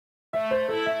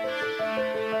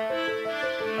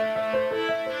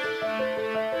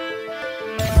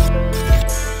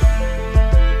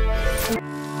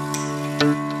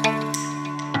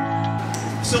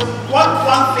So what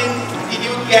one thing did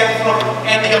you get from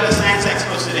any of the science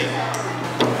experts today?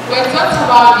 We talked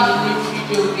about the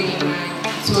video game, and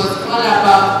it was all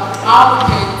about how we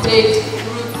can take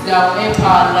fruits that will help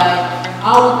our life,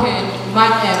 how we can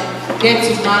get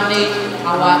to manage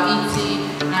our eating,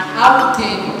 and how we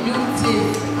can do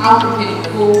things, how we can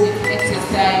go with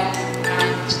exercise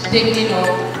and taking of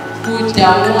food that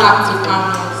won't have to harm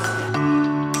us.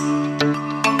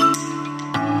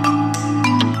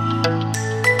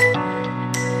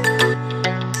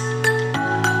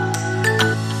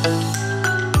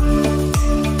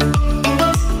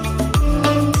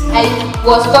 I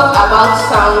was taught about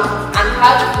sound and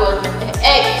how it was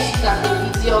X that the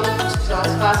idiom to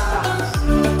transfer sounds.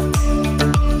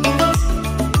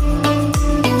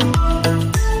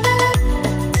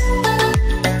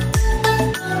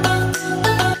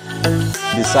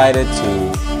 Decided to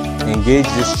engage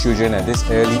these children at this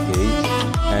early age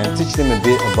and teach them a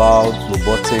bit about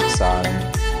robotics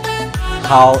and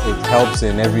how it helps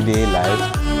in everyday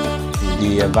life.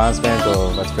 The advancement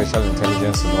of artificial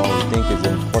intelligence and all, we think it's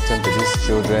important that these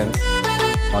children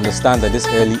understand at this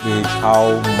early age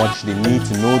how much they need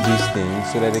to know these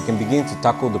things so that they can begin to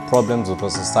tackle the problems of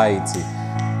our society.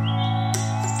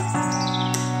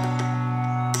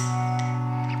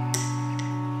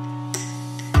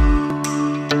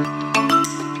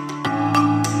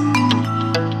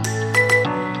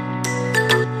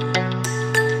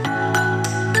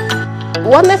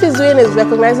 What NEF is doing is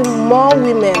recognizing more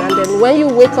women, and then when you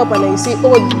wake up and then you see,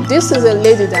 oh, this is a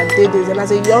lady that did this, and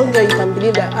as a young girl you can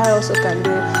believe that I also can do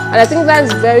it. And I think that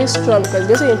is very strong because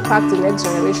this will impact the next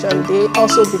generation. They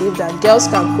also believe that girls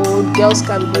can code, girls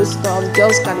can do stuff,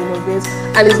 girls can innovate,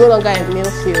 and it's no longer a male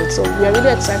field. So we are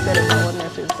really excited about what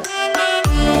NEF is doing.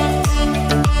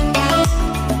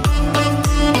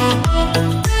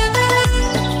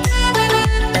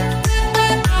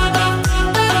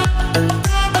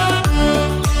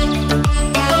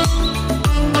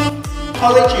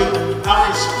 Encourage you, I'll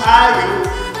inspire you,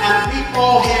 and we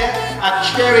all here are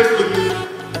cheering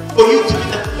for you to be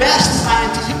the best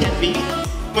scientist you can be,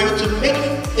 for you to make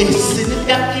a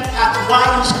significant impact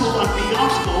while in school and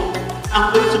beyond school,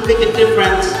 and for you to make a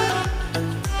difference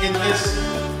in this